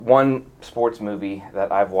One sports movie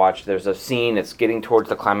that I've watched, there's a scene, it's getting towards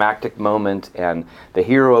the climactic moment, and the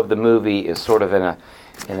hero of the movie is sort of in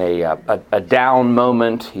a down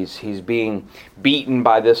moment. He's being beaten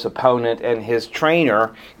by this opponent, and his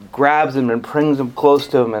trainer grabs him and brings him close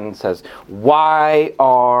to him and says, "Why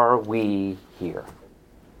are we here?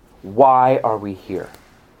 Why are we here?"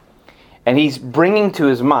 And he's bringing to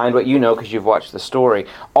his mind, what you know because you've watched the story,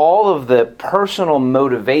 all of the personal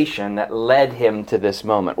motivation that led him to this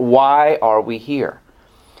moment. Why are we here?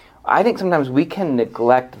 I think sometimes we can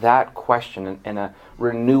neglect that question and a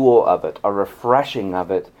renewal of it, a refreshing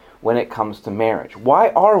of it when it comes to marriage. Why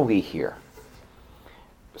are we here?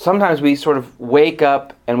 Sometimes we sort of wake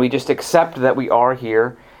up and we just accept that we are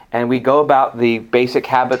here, and we go about the basic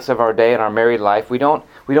habits of our day and our married life. We don't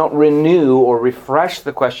renew or refresh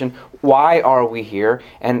the question, why are we here?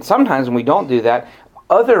 And sometimes when we don't do that,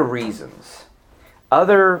 other reasons,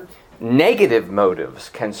 other negative motives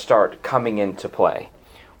can start coming into play.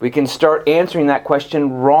 We can start answering that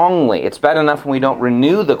question wrongly. It's bad enough when we don't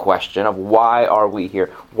renew the question of why are we here?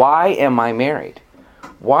 Why am I married?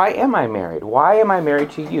 Why am I married? Why am I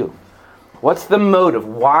married to you? What's the motive?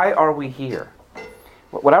 Why are we here?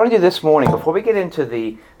 What I want to do this morning, before we get into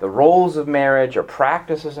the roles of marriage or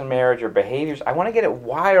practices in marriage or behaviors, I want to get at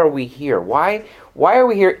why are we here? Why are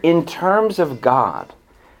we here in terms of God?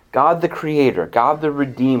 God the Creator, God the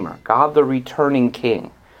Redeemer, God the returning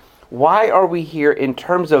King. Why are we here in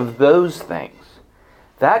terms of those things?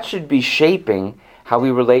 That should be shaping how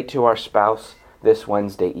we relate to our spouse this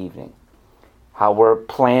Wednesday evening. How we're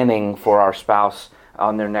planning for our spouse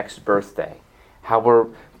on their next birthday. How we're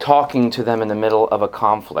talking to them in the middle of a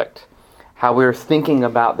conflict, how we're thinking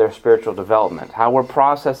about their spiritual development, how we're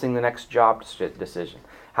processing the next job decision,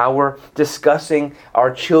 how we're discussing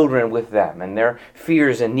our children with them and their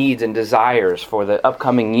fears and needs and desires for the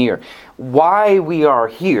upcoming year. Why we are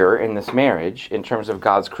here in this marriage in terms of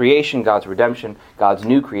God's creation, God's redemption, God's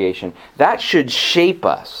new creation, that should shape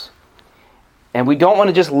us. And we don't want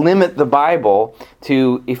to just limit the Bible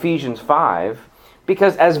to Ephesians 5,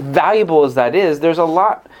 because as valuable as that is, there's a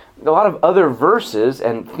lot of other verses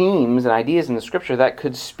and themes and ideas in the Scripture that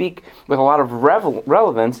could speak with a lot of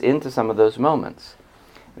relevance into some of those moments.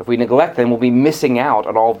 If we neglect them, we'll be missing out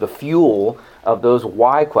on all of the fuel of those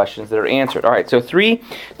why questions that are answered. All right, so three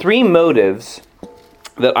motives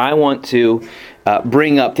that I want to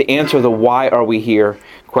bring up to answer the why are we here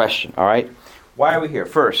question. All right, why are we here?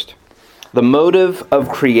 First, the motive of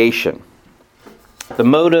creation. The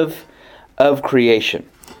motive of creation.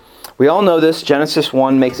 We all know this. Genesis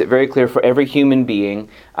 1 makes it very clear for every human being.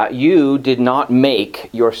 You did not make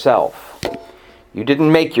yourself. You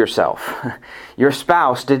didn't make yourself. Your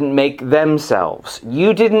spouse didn't make themselves.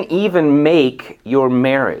 You didn't even make your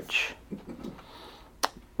marriage.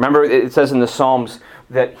 Remember, it says in the Psalms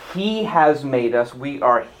that He has made us. We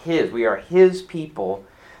are His. We are His people,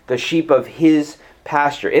 the sheep of His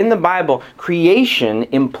pasture. In the Bible, creation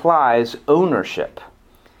implies ownership.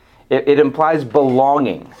 It implies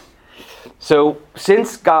belonging. So,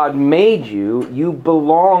 since God made you, you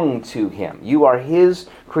belong to Him. You are His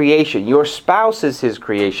creation. Your spouse is His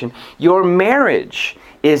creation. Your marriage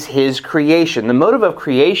is His creation. The motive of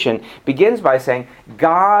creation begins by saying,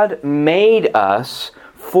 God made us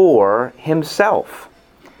for Himself.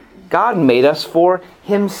 God made us for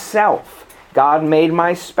Himself. God made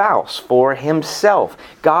my spouse for Himself.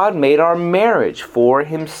 God made our marriage for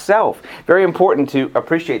Himself. Very important to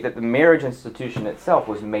appreciate that the marriage institution itself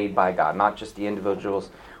was made by God, not just the individuals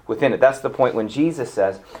within it. That's the point when Jesus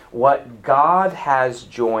says, what God has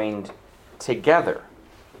joined together,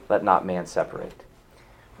 let not man separate.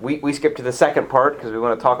 We skip to the second part because we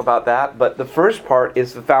want to talk about that, but the first part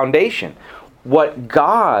is the foundation. What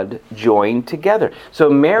God joined together. So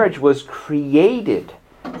marriage was created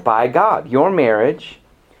by God. Your marriage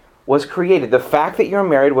was created. The fact that you're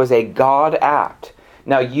married was a God act.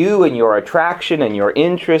 Now you and your attraction and your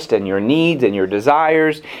interest and your needs and your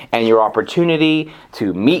desires and your opportunity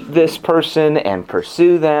to meet this person and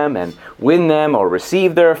pursue them and win them or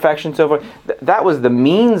receive their affection, so forth, that was the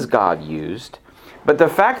means God used. But the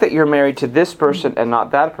fact that you're married to this person and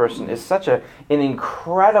not that person is such an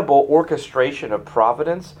incredible orchestration of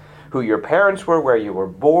providence. Who your parents were, where you were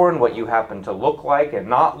born, what you happen to look like and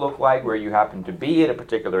not look like, where you happen to be at a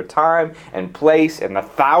particular time and place in the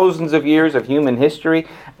thousands of years of human history.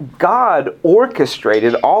 God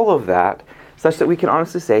orchestrated all of that such that we can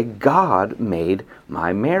honestly say, God made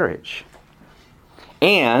my marriage.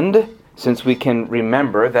 And since we can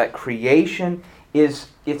remember that creation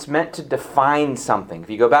it's meant to define something. If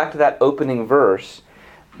you go back to that opening verse,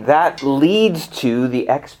 that leads to the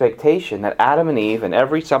expectation that Adam and Eve and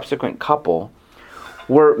every subsequent couple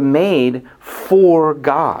were made for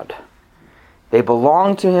God. They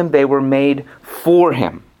belong to Him. They were made for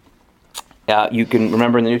Him. You can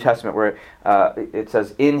remember in the New Testament where it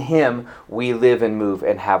says, in Him we live and move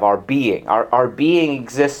and have our being. Our being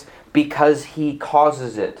exists because He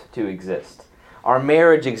causes it to exist. Our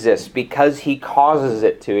marriage exists because He causes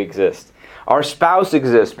it to exist. Our spouse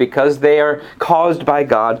exists because they are caused by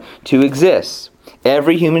God to exist.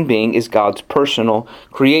 Every human being is God's personal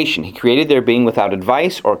creation. He created their being without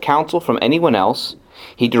advice or counsel from anyone else.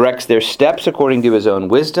 He directs their steps according to His own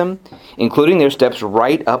wisdom, including their steps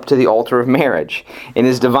right up to the altar of marriage. In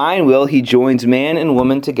His divine will, He joins man and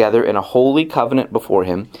woman together in a holy covenant before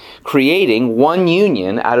Him, creating one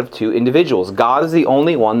union out of two individuals. God is the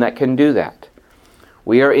only one that can do that.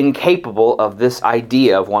 We are incapable of this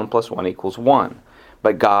idea of 1 + 1 = 1,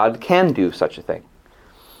 but God can do such a thing.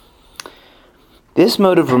 This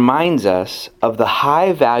motive reminds us of the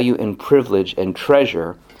high value and privilege and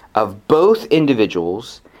treasure of both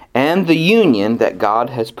individuals and the union that God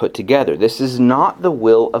has put together. This is not the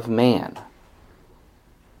will of man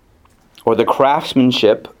or the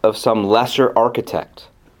craftsmanship of some lesser architect.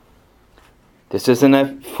 This isn't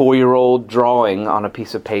a 4-year-old drawing on a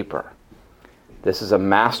piece of paper. This is a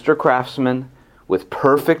master craftsman with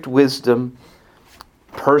perfect wisdom,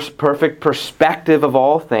 perfect perspective of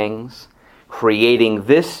all things, creating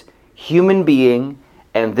this human being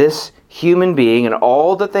and this human being and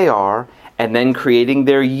all that they are, and then creating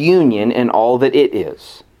their union and all that it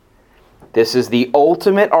is. This is the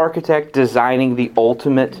ultimate architect designing the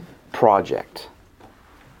ultimate project.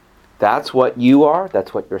 That's what you are,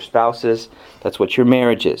 that's what your spouse is, that's what your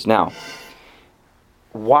marriage is. Now,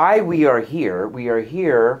 why we are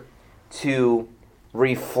here to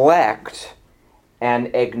reflect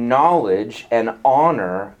and acknowledge and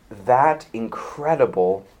honor that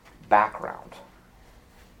incredible background.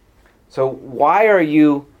 So why are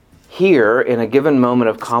you here in a given moment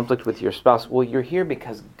of conflict with your spouse? Well, you're here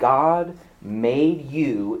because God made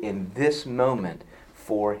you in this moment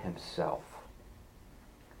for Himself.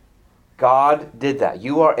 God did that.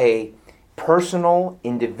 You are a personal,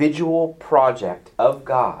 individual project of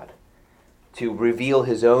God to reveal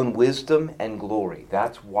His own wisdom and glory.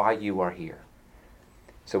 That's why you are here.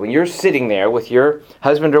 So when you're sitting there with your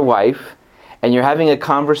husband or wife and you're having a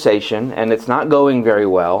conversation and it's not going very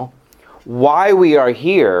well, why we are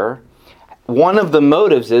here, one of the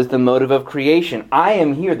motives is the motive of creation. I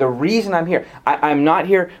am here. The reason I'm here, I'm not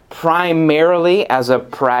here primarily as a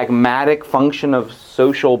pragmatic function of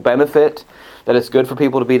social benefit, that it's good for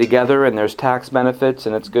people to be together and there's tax benefits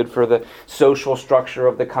and it's good for the social structure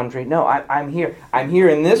of the country. No, I'm here. I'm here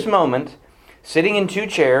in this moment, sitting in 2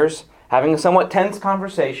 chairs, having a somewhat tense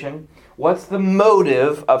conversation. What's the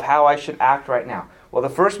motive of how I should act right now? Well, the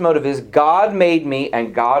first motive is God made me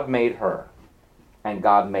and God made her. And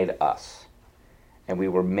God made us. And we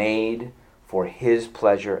were made for His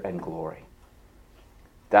pleasure and glory.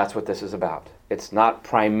 That's what this is about. It's not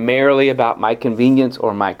primarily about my convenience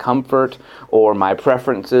or my comfort or my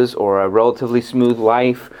preferences or a relatively smooth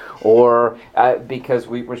life or because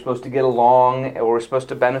we're supposed to get along or we're supposed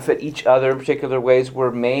to benefit each other in particular ways.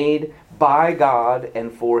 We're made by God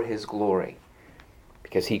and for His glory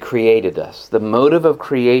because He created us. The motive of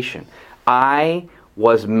creation. I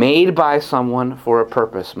was made by someone for a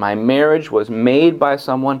purpose. My marriage was made by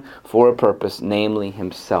someone for a purpose, namely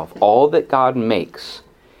Himself. All that God makes,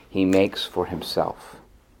 He makes for Himself.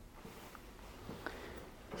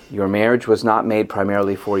 Your marriage was not made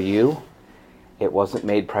primarily for you. It wasn't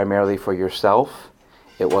made primarily for yourself.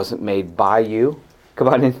 It wasn't made by you. Come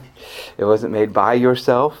on in. It wasn't made by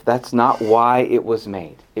yourself. That's not why it was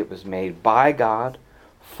made. It was made by God,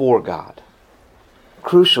 for God.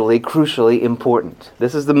 Crucially important.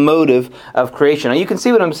 This is the motive of creation. Now you can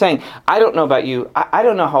see what I'm saying. I don't know about you. I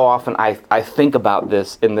don't know how often I think about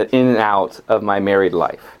this in and out of my married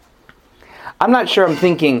life. I'm not sure I'm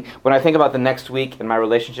thinking, when I think about the next week in my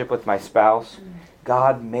relationship with my spouse,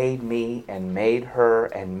 God made me and made her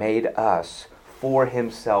and made us for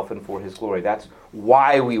Himself and for His glory. That's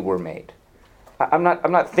why we were made. I'm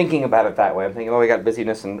not thinking about it that way. I'm thinking, we got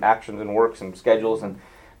busyness and actions and works and schedules,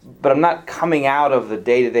 but I'm not coming out of the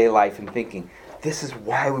day-to-day life and thinking, this is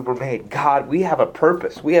why we were made. God, we have a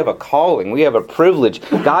purpose. We have a calling. We have a privilege.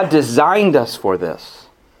 God designed us for this.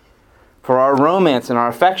 For our romance and our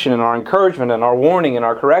affection and our encouragement and our warning and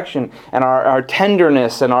our correction and our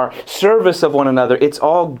tenderness and our service of one another. It's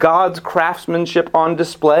all God's craftsmanship on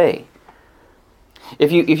display.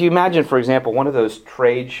 If you imagine, for example, one of those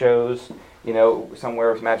trade shows,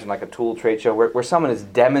 somewhere, imagine like a tool trade show where someone is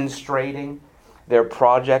demonstrating their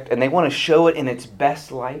project and they want to show it in its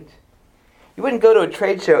best light. You wouldn't go to a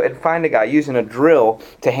trade show and find a guy using a drill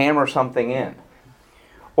to hammer something in.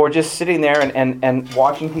 Or just sitting there and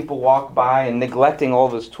watching people walk by and neglecting all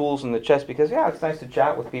of his tools in the chest because, yeah, it's nice to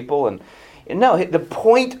chat with people. And no, the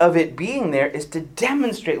point of it being there is to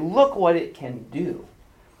demonstrate, look what it can do.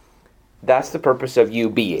 That's the purpose of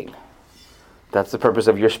you being. That's the purpose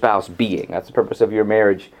of your spouse being. That's the purpose of your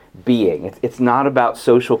marriage being. It's not about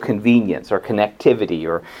social convenience or connectivity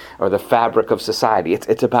or the fabric of society.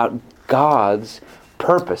 It's about God's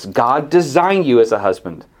purpose. God designed you as a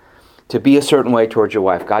husband to be a certain way towards your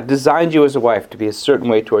wife. God designed you as a wife to be a certain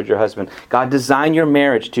way towards your husband. God designed your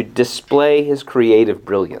marriage to display His creative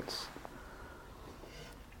brilliance.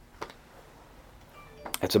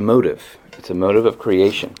 It's a motive. It's a motive of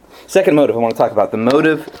creation. Second motive I want to talk about, the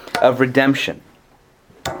motive of redemption.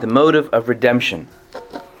 The motive of redemption.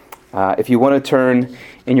 If you want to turn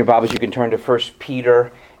in your Bibles, you can turn to 1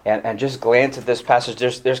 Peter and just glance at this passage.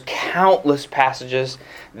 There's countless passages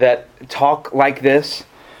that talk like this.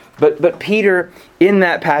 But Peter, in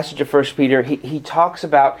that passage of 1 Peter, he talks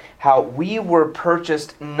about how we were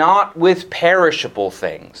purchased not with perishable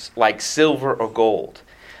things like silver or gold,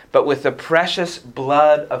 but with the precious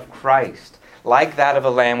blood of Christ, like that of a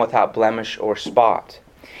lamb without blemish or spot.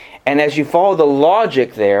 And as you follow the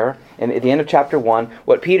logic there, and at the end of chapter 1,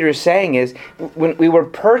 what Peter is saying is, when we were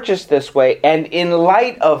purchased this way, and in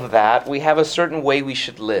light of that, we have a certain way we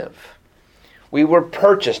should live. We were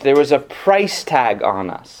purchased. There was a price tag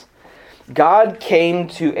on us. God came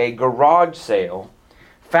to a garage sale,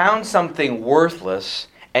 found something worthless,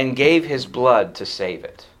 and gave His blood to save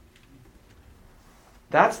it.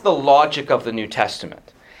 That's the logic of the New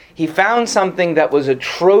Testament. He found something that was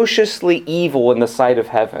atrociously evil in the sight of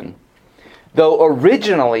heaven, though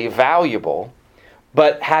originally valuable,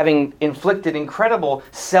 but having inflicted incredible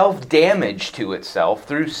self-damage to itself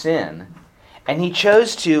through sin. And He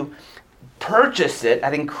chose to purchase it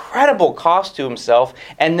at incredible cost to Himself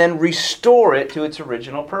and then restore it to its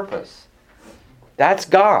original purpose. That's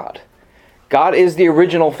God. God is the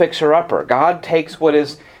original fixer-upper. God takes what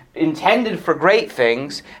is intended for great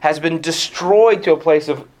things, has been destroyed to a place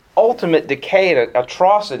of ultimate decay and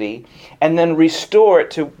atrocity, and then restore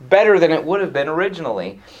it to better than it would have been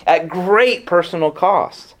originally at great personal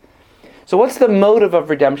cost. So what's the motive of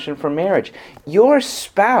redemption for marriage? Your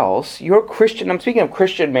spouse, your Christian, I'm speaking of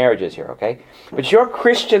Christian marriages here, okay? But your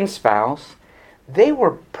Christian spouse, they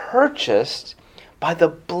were purchased by the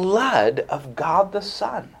blood of God the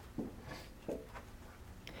Son.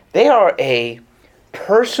 They are a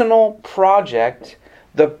personal project,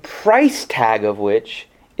 the price tag of which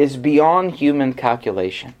is beyond human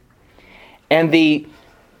calculation. And the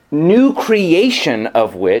new creation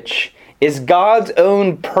of which is God's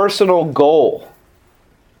own personal goal.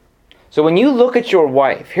 So when you look at your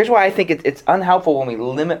wife, here's why I think it's unhelpful when we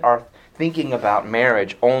limit our thinking about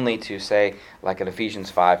marriage only to, say, like an Ephesians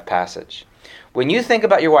 5 passage. When you think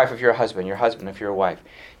about your wife if you're a husband, your husband if you're a wife,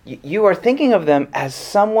 you are thinking of them as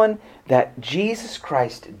someone that Jesus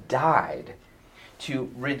Christ died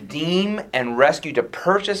to redeem and rescue, to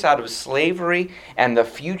purchase out of slavery and the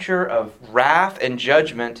future of wrath and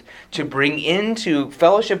judgment, to bring into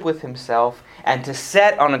fellowship with Himself and to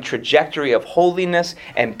set on a trajectory of holiness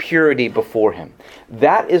and purity before Him.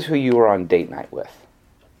 That is who you are on date night with.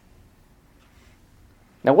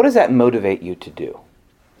 Now, what does that motivate you to do?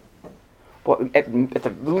 Well, at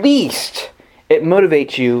the least, it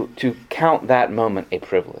motivates you to count that moment a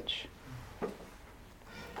privilege.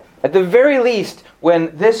 At the very least,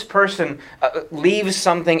 when this person leaves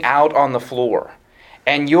something out on the floor,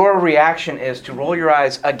 and your reaction is to roll your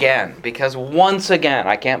eyes again, because once again,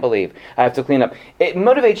 I can't believe I have to clean up. It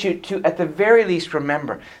motivates you to, at the very least,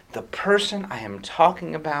 remember, the person I am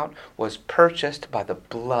talking about was purchased by the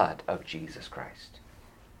blood of Jesus Christ.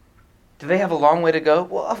 Do they have a long way to go?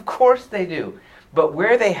 Well, of course they do. But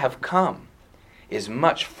where they have come is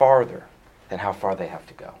much farther than how far they have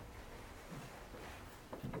to go.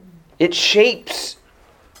 It shapes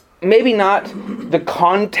maybe not the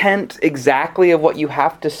content exactly of what you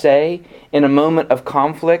have to say in a moment of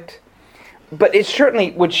conflict, but it certainly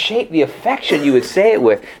would shape the affection you would say it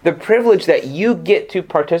with, the privilege that you get to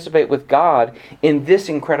participate with God in this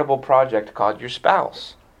incredible project called your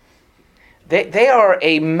spouse. They are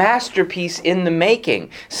a masterpiece in the making,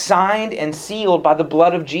 signed and sealed by the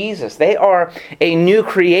blood of Jesus. They are a new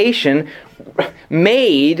creation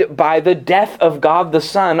made by the death of God the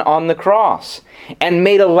Son on the cross and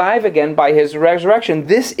made alive again by His resurrection.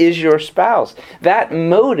 This is your spouse. That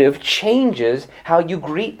motive changes how you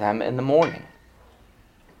greet them in the morning.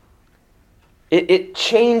 It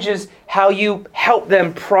changes how you help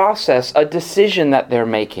them process a decision that they're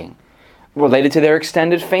making. related to their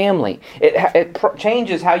extended family. It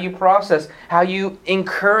changes how you process, how you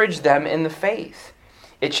encourage them in the faith.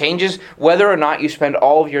 It changes whether or not you spend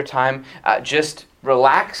all of your time just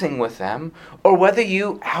relaxing with them, or whether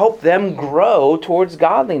you help them grow towards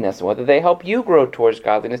godliness, whether they help you grow towards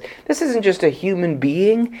godliness. This isn't just a human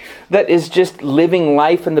being that is just living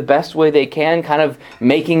life in the best way they can, kind of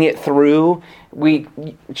making it through. We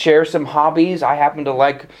share some hobbies. I happen to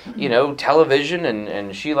like, television,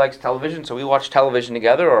 and she likes television, so we watch television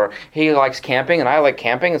together. Or he likes camping, and I like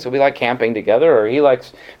camping, and so we like camping together. Or he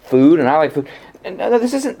likes food, and I like food. And no,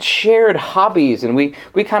 this isn't shared hobbies, and we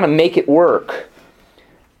kind of make it work.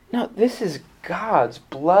 No, this is God's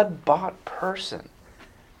blood-bought person.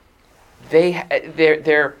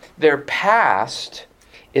 Their past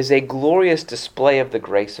is a glorious display of the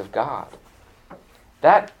grace of God.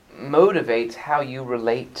 That motivates how you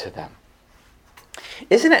relate to them.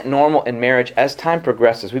 Isn't it normal in marriage, as time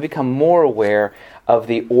progresses, we become more aware of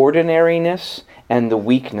the ordinariness and the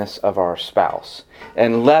weakness of our spouse,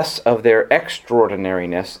 and less of their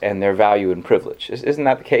extraordinariness and their value and privilege? Isn't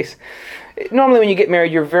that the case? Normally when you get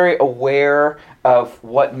married, you're very aware of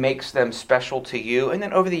what makes them special to you, and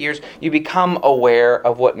then over the years, you become aware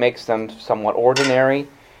of what makes them somewhat ordinary,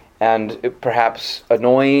 and perhaps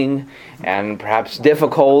annoying, and perhaps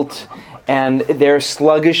difficult, and their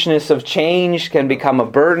sluggishness of change can become a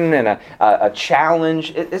burden and a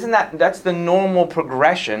challenge. That's the normal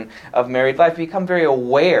progression of married life. You become very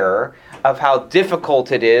aware of how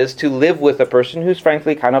difficult it is to live with a person who's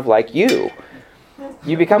frankly kind of like you.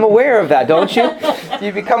 You become aware of that, don't you?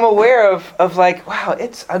 You become aware of like, wow,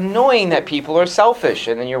 it's annoying that people are selfish.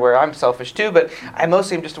 And then you're aware I'm selfish too, but I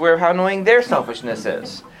mostly am just aware of how annoying their selfishness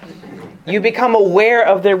is. You become aware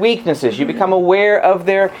of their weaknesses. You become aware of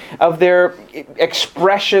their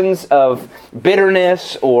expressions of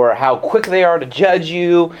bitterness, or how quick they are to judge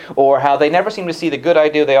you, or how they never seem to see the good I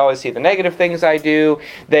do. They always see the negative things I do.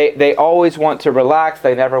 They always want to relax.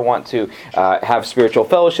 They never want to have spiritual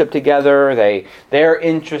fellowship together. They're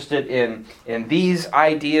interested in these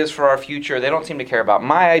ideas for our future. They don't seem to care about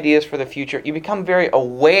my ideas for the future. You become very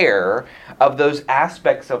aware of those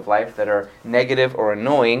aspects of life that are negative or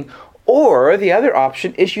annoying. Or the other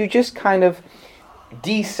option is you just kind of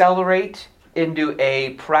decelerate into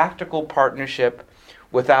a practical partnership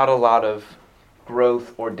without a lot of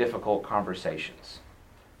growth or difficult conversations.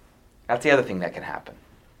 That's the other thing that can happen.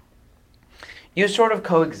 You sort of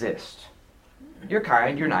coexist. You're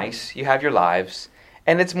kind, you're nice, you have your lives,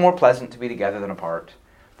 and it's more pleasant to be together than apart,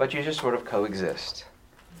 but you just sort of coexist.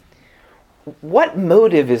 What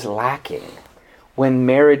motive is lacking when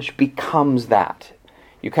marriage becomes that?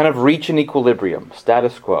 You kind of reach an equilibrium,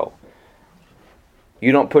 status quo.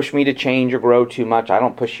 You don't push me to change or grow too much. I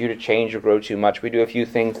don't push you to change or grow too much. We do a few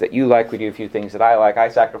things that you like. We do a few things that I like. I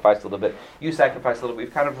sacrifice a little bit. You sacrifice a little bit.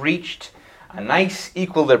 We've kind of reached a nice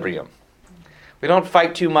equilibrium. We don't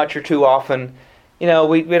fight too much or too often. We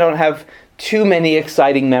don't have too many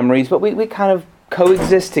exciting memories, but we kind of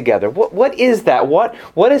coexist together. What is that?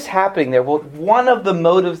 What is happening there? Well, one of the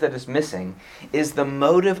motives that is missing is the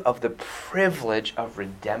motive of the privilege of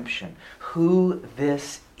redemption. Who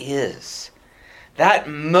this is. That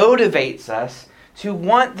motivates us to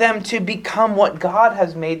want them to become what God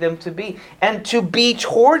has made them to be, and to be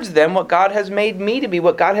towards them what God has made me to be,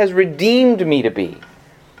 what God has redeemed me to be.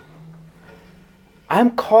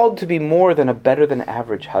 I'm called to be more than a better than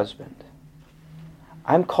average husband.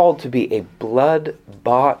 I'm called to be a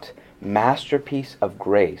blood-bought masterpiece of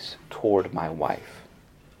grace toward my wife.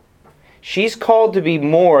 She's called to be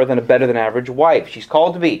more than a better than average wife. She's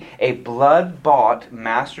called to be a blood-bought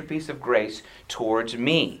masterpiece of grace towards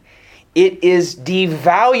me. It is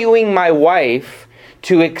devaluing my wife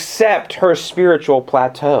to accept her spiritual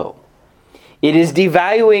plateau. It is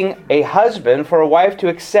devaluing a husband for a wife to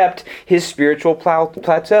accept his spiritual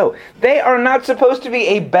plateau. They are not supposed to be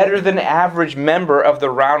a better than average member of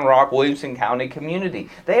the Round Rock, Williamson County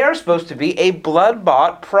community. They are supposed to be a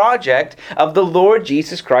blood-bought project of the Lord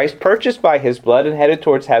Jesus Christ, purchased by His blood and headed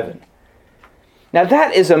towards heaven. Now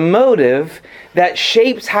that is a motive that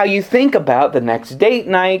shapes how you think about the next date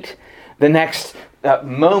night, the next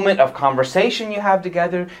moment of conversation you have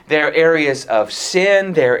together. There are areas of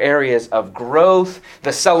sin, there are areas of growth,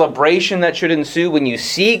 the celebration that should ensue when you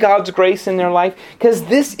see God's grace in their life, because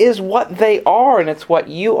this is what they are and it's what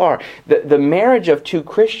you are. The marriage of two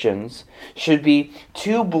Christians should be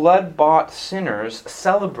two blood-bought sinners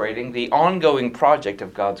celebrating the ongoing project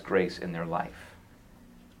of God's grace in their life.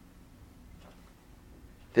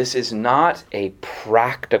 This is not a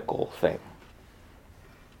practical thing.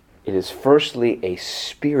 It is firstly a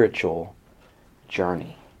spiritual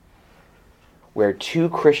journey. where two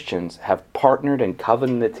Christians have partnered and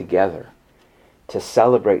covenanted together to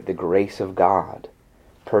celebrate the grace of God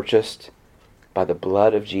purchased by the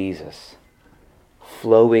blood of Jesus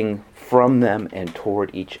flowing from them and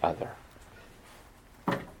toward each other.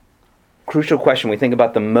 Crucial question. We think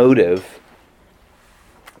about the motive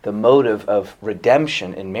of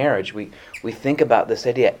redemption in marriage. We think about this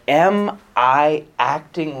idea: am I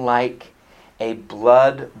acting like a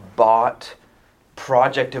blood-bought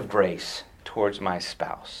project of grace towards my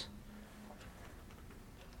spouse?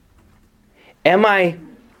 Am I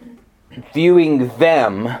viewing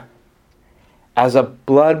them as a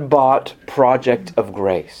blood-bought project of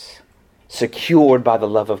grace, secured by the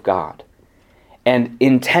love of God, and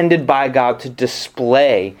intended by God to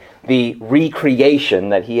display the recreation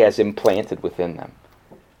that He has implanted within them?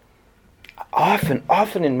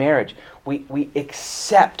 Often in marriage, we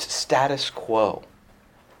accept status quo.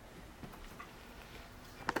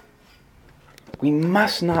 We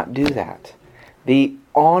must not do that. The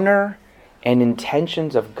honor and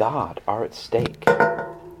intentions of God are at stake.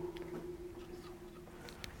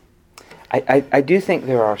 I do think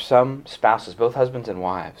there are some spouses, both husbands and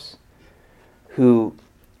wives, who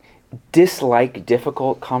dislike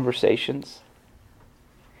difficult conversations,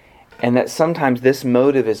 and that sometimes this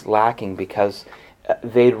motive is lacking because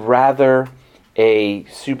they'd rather a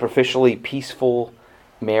superficially peaceful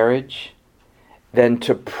marriage than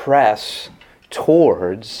to press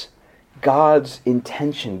towards God's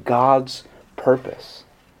intention, God's purpose.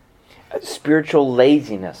 Spiritual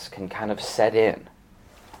laziness can kind of set in.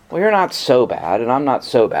 Well, you're not so bad, and I'm not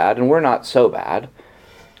so bad, and we're not so bad.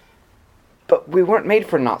 But we weren't made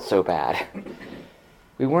for not so bad.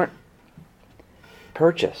 We weren't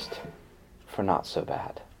purchased for not so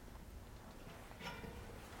bad.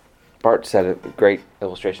 Bart said a great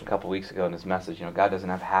illustration a couple weeks ago in his message. God doesn't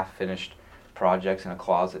have half-finished projects in a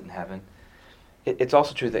closet in heaven. It's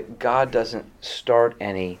also true that God doesn't start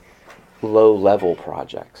any low-level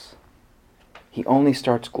projects. He only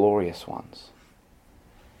starts glorious ones.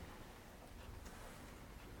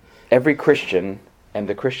 Every Christian, and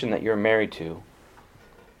the Christian that you're married to,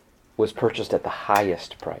 was purchased at the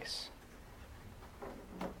highest price.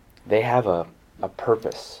 They have a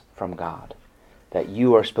purpose from God that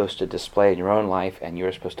you are supposed to display in your own life, and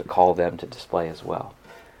you're supposed to call them to display as well.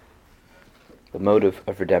 The motive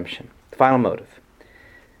of redemption. The final motive.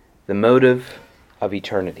 The motive of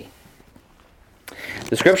eternity.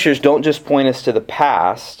 The Scriptures don't just point us to the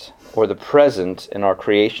past or the present in our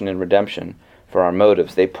creation and redemption for our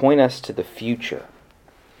motives. They point us to the future.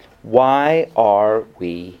 Why are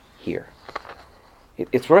we here?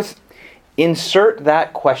 It's worth insert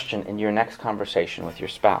that question in your next conversation with your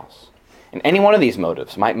spouse. And any one of these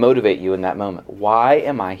motives might motivate you in that moment. Why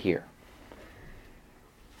am I here?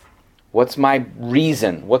 What's my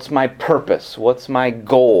reason? What's my purpose? What's my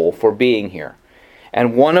goal for being here?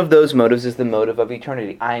 And one of those motives is the motive of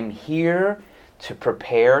eternity. I'm here to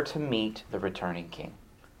prepare to meet the returning King.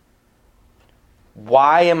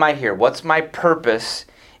 Why am I here? What's my purpose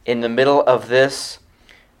in the middle of this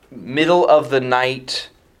middle of the night,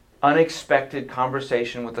 unexpected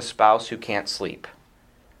conversation with a spouse who can't sleep?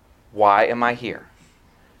 Why am I here?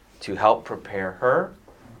 To help prepare her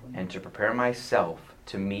and to prepare myself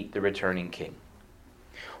to meet the returning King.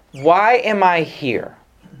 Why am I here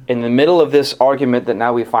in the middle of this argument that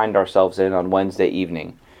now we find ourselves in on Wednesday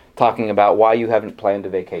evening, talking about why you haven't planned a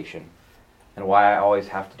vacation and why I always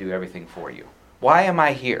have to do everything for you? Why am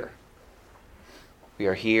I here? We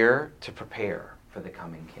are here to prepare for the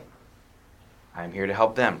coming King. I am here to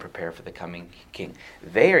help them prepare for the coming King.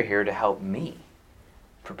 They are here to help me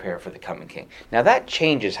prepare for the coming King. Now that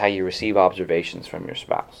changes how you receive observations from your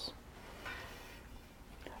spouse.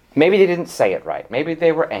 Maybe they didn't say it right. Maybe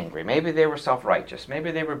they were angry. Maybe they were self-righteous.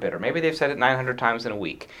 Maybe they were bitter. Maybe they've said it 900 times in a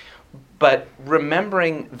week. But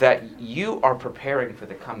remembering that you are preparing for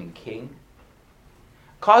the coming King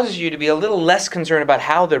causes you to be a little less concerned about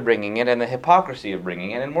how they're bringing it and the hypocrisy of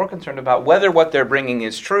bringing it, and more concerned about whether what they're bringing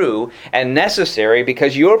is true and necessary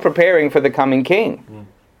because you're preparing for the coming King.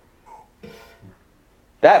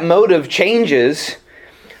 That motive changes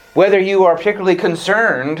whether you are particularly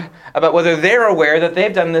concerned about whether they're aware that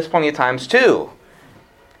they've done this plenty of times too,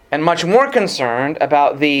 and much more concerned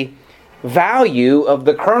about the value of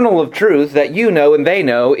the kernel of truth that you know and they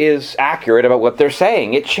know is accurate about what they're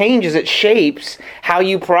saying. It changes, it shapes how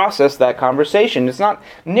you process that conversation. It's not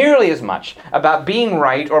nearly as much about being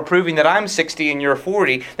right or proving that I'm 60 and you're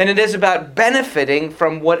 40 than it is about benefiting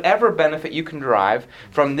from whatever benefit you can derive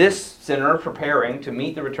from this sinner preparing to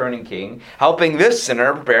meet the returning King, helping this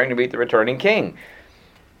sinner preparing to meet the returning King.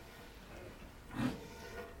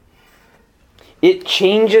 It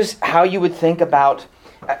changes how you would think about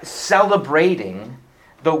celebrating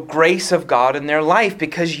the grace of God in their life,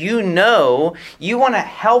 because you want to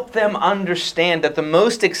help them understand that the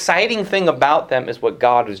most exciting thing about them is what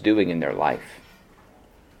God is doing in their life.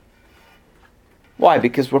 Why?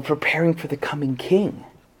 Because we're preparing for the coming King.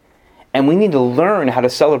 And we need to learn how to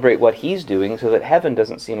celebrate what He's doing so that heaven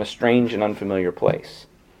doesn't seem a strange and unfamiliar place.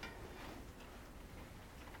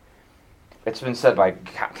 It's been said by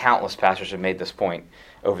countless pastors have made this point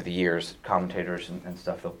over the years, commentators and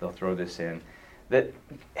stuff, they'll throw this in, that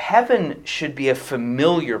heaven should be a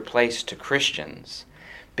familiar place to Christians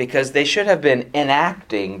because they should have been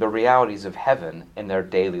enacting the realities of heaven in their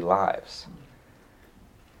daily lives.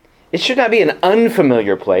 It should not be an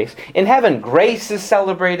unfamiliar place. In heaven, grace is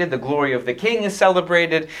celebrated, the glory of the King is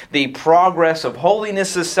celebrated, the progress of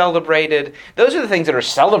holiness is celebrated. Those are the things that are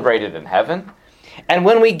celebrated in heaven. And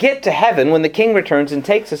when we get to heaven, when the King returns and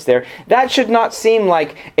takes us there, that should not seem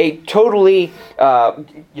like a totally,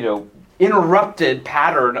 interrupted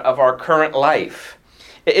pattern of our current life.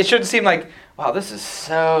 It shouldn't seem like, wow, this is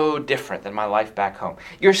so different than my life back home.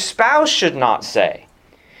 Your spouse should not say,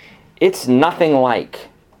 it's nothing like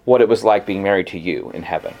what it was like being married to you in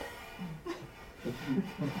heaven.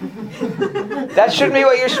 That shouldn't be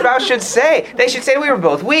what your spouse should say. They should say we were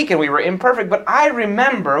both weak and we were imperfect. But I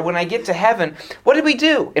remember when I get to heaven, what did we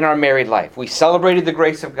do in our married life? We celebrated the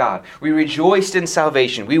grace of God. We rejoiced in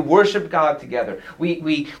salvation. We worshiped God together.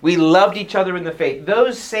 We loved each other in the faith.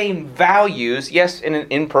 Those same values, yes, in an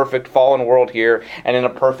imperfect fallen world here and in a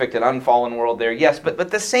perfect and unfallen world there, yes, but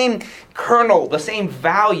the same kernel, the same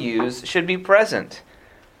values should be present.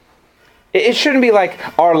 It shouldn't be like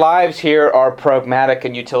our lives here are pragmatic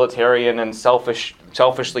and utilitarian and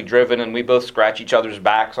selfishly driven, and we both scratch each other's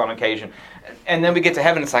backs on occasion. And then we get to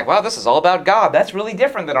heaven, it's like, wow, this is all about God. That's really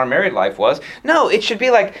different than our married life was. No, it should be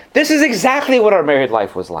like, this is exactly what our married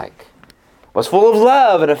life was like. It was full of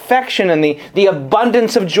love and affection and the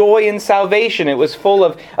abundance of joy in salvation. It was full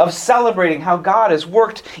of celebrating how God has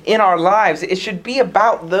worked in our lives. It should be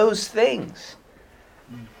about those things.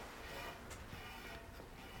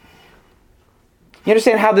 You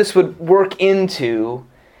understand how this would work into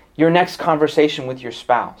your next conversation with your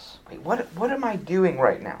spouse? Wait, what am I doing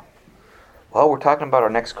right now? Well, we're talking about our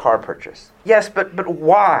next car purchase. Yes, but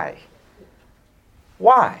why?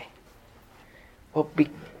 Why? Well,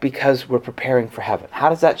 because we're preparing for heaven. How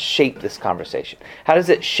does that shape this conversation? How does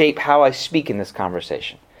it shape how I speak in this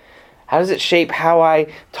conversation? How does it shape how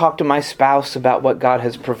I talk to my spouse about what God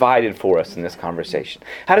has provided for us in this conversation?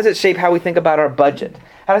 How does it shape how we think about our budget?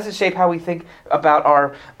 How does it shape how we think about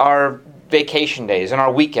our vacation days and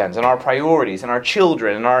our weekends and our priorities and our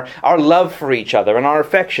children and our love for each other and our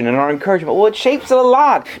affection and our encouragement? Well, it shapes it a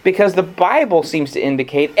lot because the Bible seems to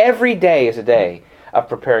indicate every day is a day of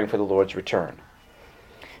preparing for the Lord's return.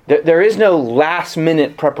 There is no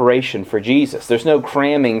last-minute preparation for Jesus. There's no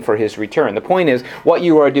cramming for His return. The point is, what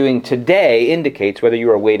you are doing today indicates whether you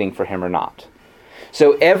are waiting for Him or not.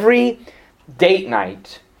 So every date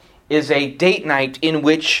night is a date night in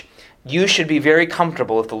which you should be very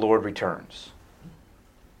comfortable if the Lord returns.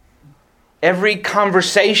 Every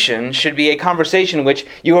conversation should be a conversation in which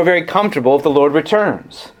you are very comfortable if the Lord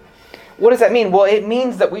returns. What does that mean? Well, it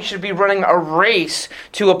means that we should be running a race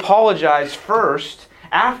to apologize first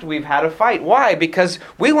after we've had a fight. Why? Because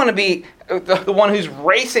we want to be the one who's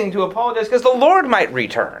racing to apologize because the Lord might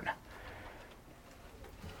return.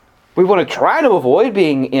 We want to try to avoid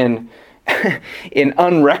being in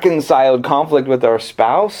unreconciled conflict with our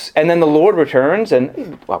spouse, and then the Lord returns,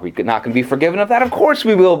 and well, we're not going to be forgiven of that. Of course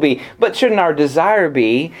we will be. But shouldn't our desire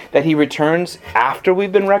be that He returns after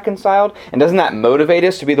we've been reconciled? And doesn't that motivate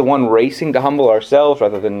us to be the one racing to humble ourselves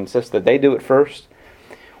rather than insist that they do it first?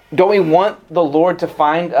 Don't we want the Lord to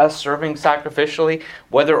find us serving sacrificially,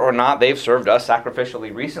 whether or not they've served us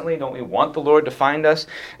sacrificially recently? Don't we want the Lord to find us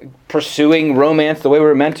pursuing romance the way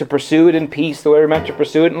we're meant to pursue it in peace, the way we're meant to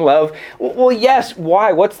pursue it in love? Well, yes.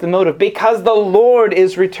 Why? What's the motive? Because the Lord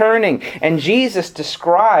is returning. And Jesus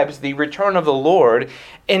describes the return of the Lord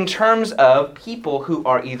in terms of people who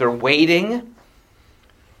are either waiting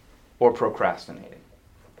or procrastinating.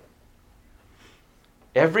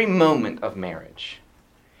 Every moment of marriage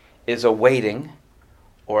is a waiting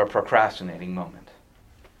or a procrastinating moment.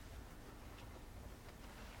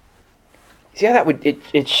 See how that would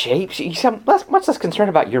it shapes you? I'm much less concerned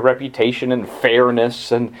about your reputation and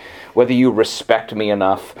fairness and whether you respect me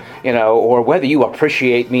enough, or whether you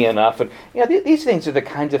appreciate me enough. And these things are the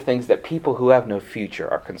kinds of things that people who have no future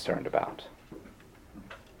are concerned about.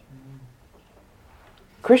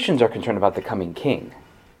 Christians are concerned about the coming King.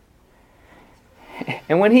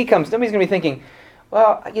 And when He comes, nobody's going to be thinking,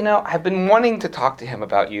 Well, I've been wanting to talk to him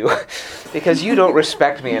about you because you don't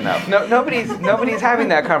respect me enough. No, nobody's having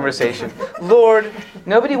that conversation. Lord,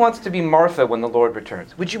 nobody wants to be Martha when the Lord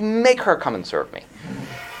returns. Would you make her come and serve me?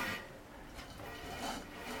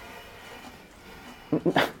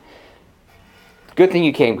 Good thing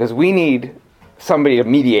you came, because we need somebody to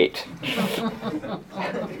mediate.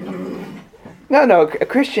 No, a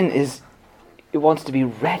Christian wants to be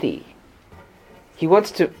ready. He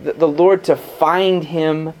wants the Lord to find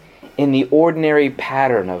him in the ordinary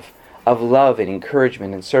pattern of love and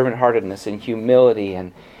encouragement and servant-heartedness and humility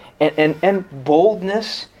and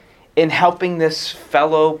boldness in helping this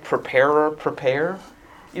fellow preparer prepare.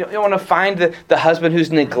 You don't want to find the husband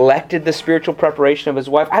who's neglected the spiritual preparation of his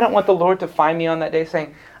wife. I don't want the Lord to find me on that day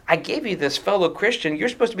saying, I gave you this fellow Christian. You're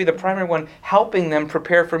supposed to be the primary one helping them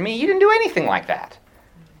prepare for me. You didn't do anything like that.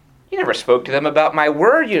 You never spoke to them about my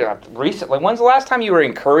word. Recently, when's the last time you were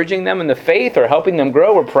encouraging them in the faith or helping them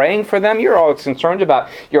grow or praying for them? You're always concerned about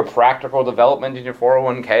your practical development in your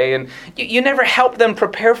 401k, and you never helped them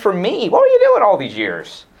prepare for me. What were you doing all these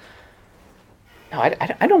years? No,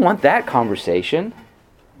 I don't want that conversation.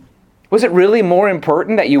 Was it really more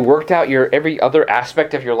important that you worked out your every other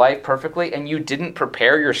aspect of your life perfectly and you didn't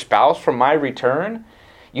prepare your spouse for my return?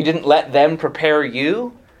 You didn't let them prepare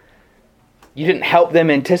you? You didn't help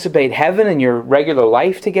them anticipate heaven in your regular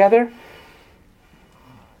life together?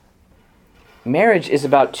 Marriage is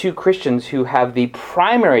about two Christians who have the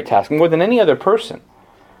primary task, more than any other person,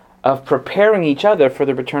 of preparing each other for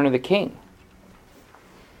the return of the King.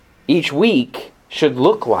 Each week should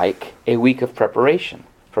look like a week of preparation,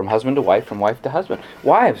 from husband to wife, from wife to husband.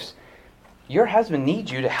 Wives, your husband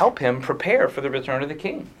needs you to help him prepare for the return of the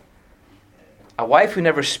King. A wife who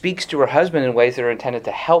never speaks to her husband in ways that are intended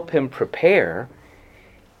to help him prepare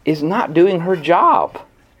is not doing her job.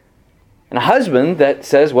 And a husband that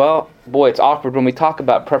says, well, boy, it's awkward when we talk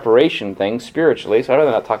about preparation things spiritually, so I'd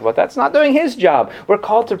rather not talk about that. It's not doing his job. We're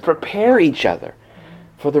called to prepare each other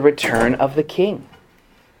for the return of the King.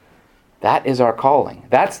 That is our calling.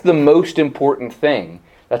 That's the most important thing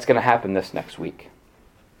that's going to happen this next week.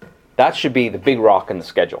 That should be the big rock in the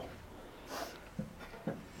schedule.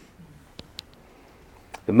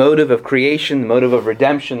 The motive of creation, the motive of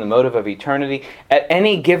redemption, the motive of eternity. At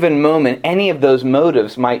any given moment, any of those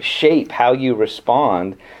motives might shape how you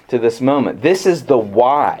respond to this moment. This is the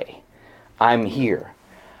why I'm here.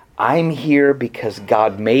 I'm here because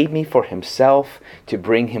God made me for himself to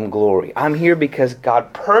bring him glory. I'm here because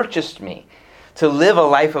God purchased me to live a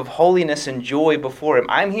life of holiness and joy before him.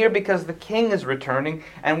 I'm here because the King is returning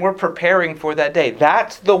and we're preparing for that day.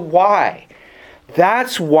 That's the why.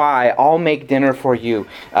 That's why I'll make dinner for you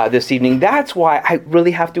this evening. That's why I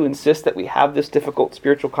really have to insist that we have this difficult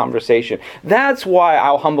spiritual conversation. That's why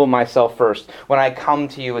I'll humble myself first when I come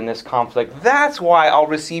to you in this conflict. That's why I'll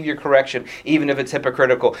receive your correction, even if it's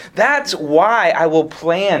hypocritical. That's why I will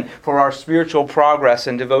plan for our spiritual progress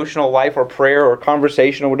and devotional life or prayer or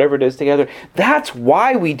conversation or whatever it is together. That's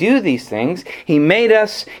why we do these things. He made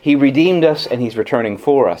us, he redeemed us, and he's returning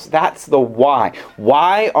for us. That's the why.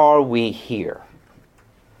 Why are we here?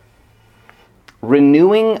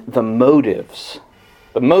 Renewing the motives,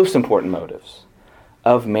 the most important motives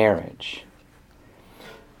of marriage,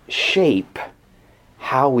 shape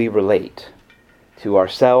how we relate to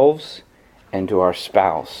ourselves and to our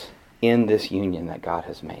spouse in this union that God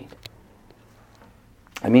has made.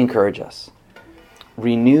 Let me encourage us.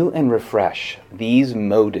 Renew and refresh these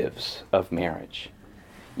motives of marriage.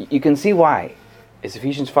 You can see why. Is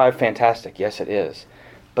Ephesians 5 fantastic? Yes, it is.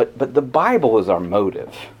 But the Bible is our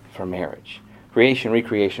motive for marriage. Creation,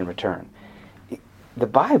 recreation, return. The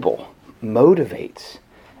Bible motivates,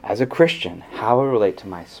 as a Christian, how I relate to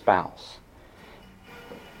my spouse.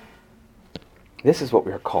 This is what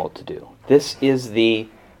we are called to do. This is the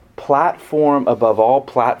platform above all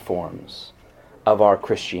platforms of our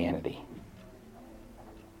Christianity.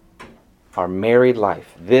 Our married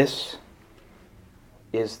life. This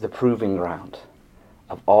is the proving ground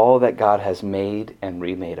of all that God has made and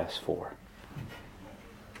remade us for.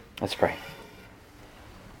 Let's pray.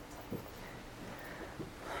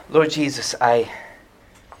 Lord Jesus, I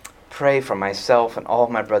pray for myself and all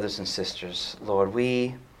of my brothers and sisters. Lord,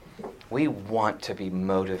 we want to be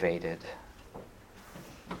motivated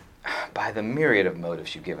by the myriad of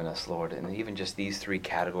motives you've given us, Lord, and even just these three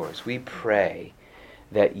categories. We pray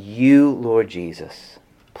that you, Lord Jesus,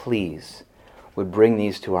 please, would bring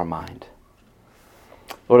these to our mind.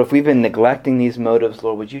 Lord, if we've been neglecting these motives,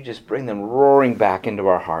 Lord, would you just bring them roaring back into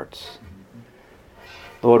our hearts?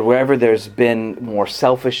 Lord, wherever there's been more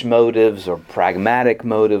selfish motives or pragmatic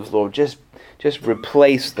motives, Lord, just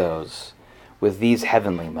replace those with these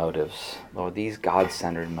heavenly motives, Lord, these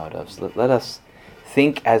God-centered motives. Let us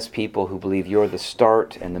think as people who believe you're the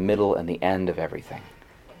start and the middle and the end of everything.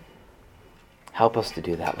 Help us to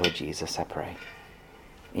do that, Lord Jesus, I pray.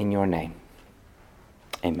 In your name,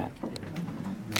 amen.